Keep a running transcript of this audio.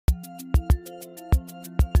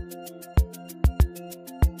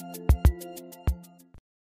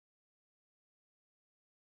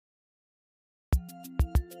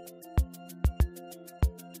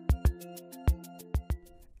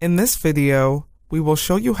In this video, we will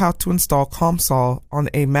show you how to install COMSOL on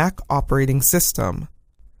a Mac operating system.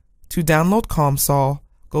 To download COMSOL,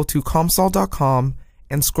 go to COMSOL.com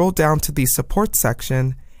and scroll down to the support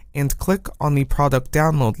section and click on the product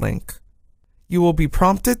download link. You will be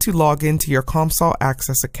prompted to log into your COMSOL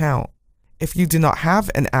Access account. If you do not have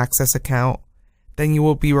an Access account, then you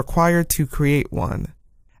will be required to create one.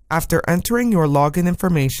 After entering your login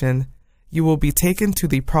information, you will be taken to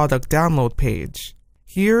the product download page.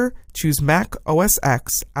 Here, choose Mac OS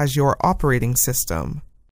X as your operating system.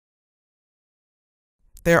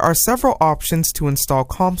 There are several options to install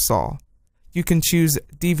COMSOL. You can choose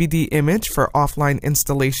DVD image for offline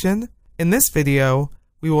installation. In this video,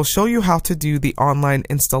 we will show you how to do the online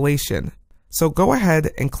installation. So go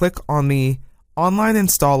ahead and click on the Online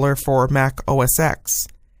Installer for Mac OS X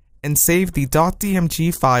and save the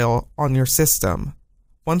 .dmg file on your system.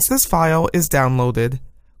 Once this file is downloaded,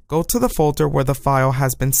 go to the folder where the file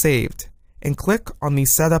has been saved and click on the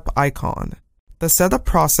Setup icon. The setup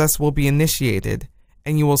process will be initiated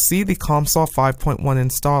and you will see the COMSOL 5.1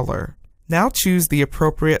 installer. Now choose the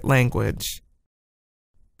appropriate language.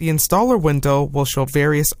 The installer window will show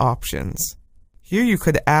various options. Here you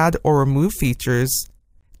could add or remove features,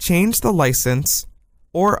 change the license,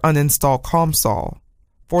 or uninstall COMSOL.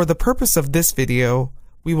 For the purpose of this video,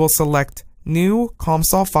 we will select New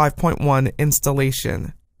COMSOL 5.1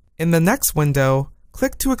 Installation. In the next window,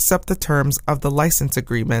 click to accept the terms of the license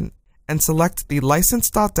agreement and select the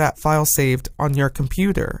license.dat file saved on your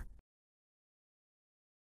computer.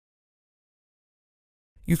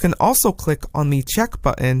 You can also click on the Check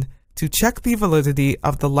button to check the validity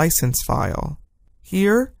of the license file.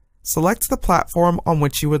 Here, select the platform on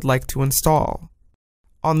which you would like to install.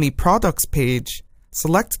 On the Products page,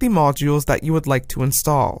 select the modules that you would like to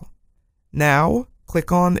install. Now,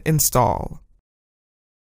 click on Install.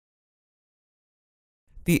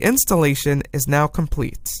 The installation is now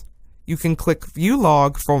complete. You can click View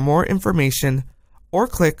Log for more information or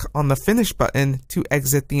click on the Finish button to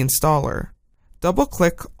exit the installer.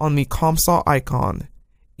 Double-click on the COMSOL icon,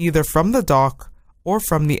 either from the dock or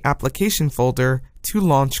from the application folder to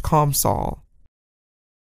launch COMSOL.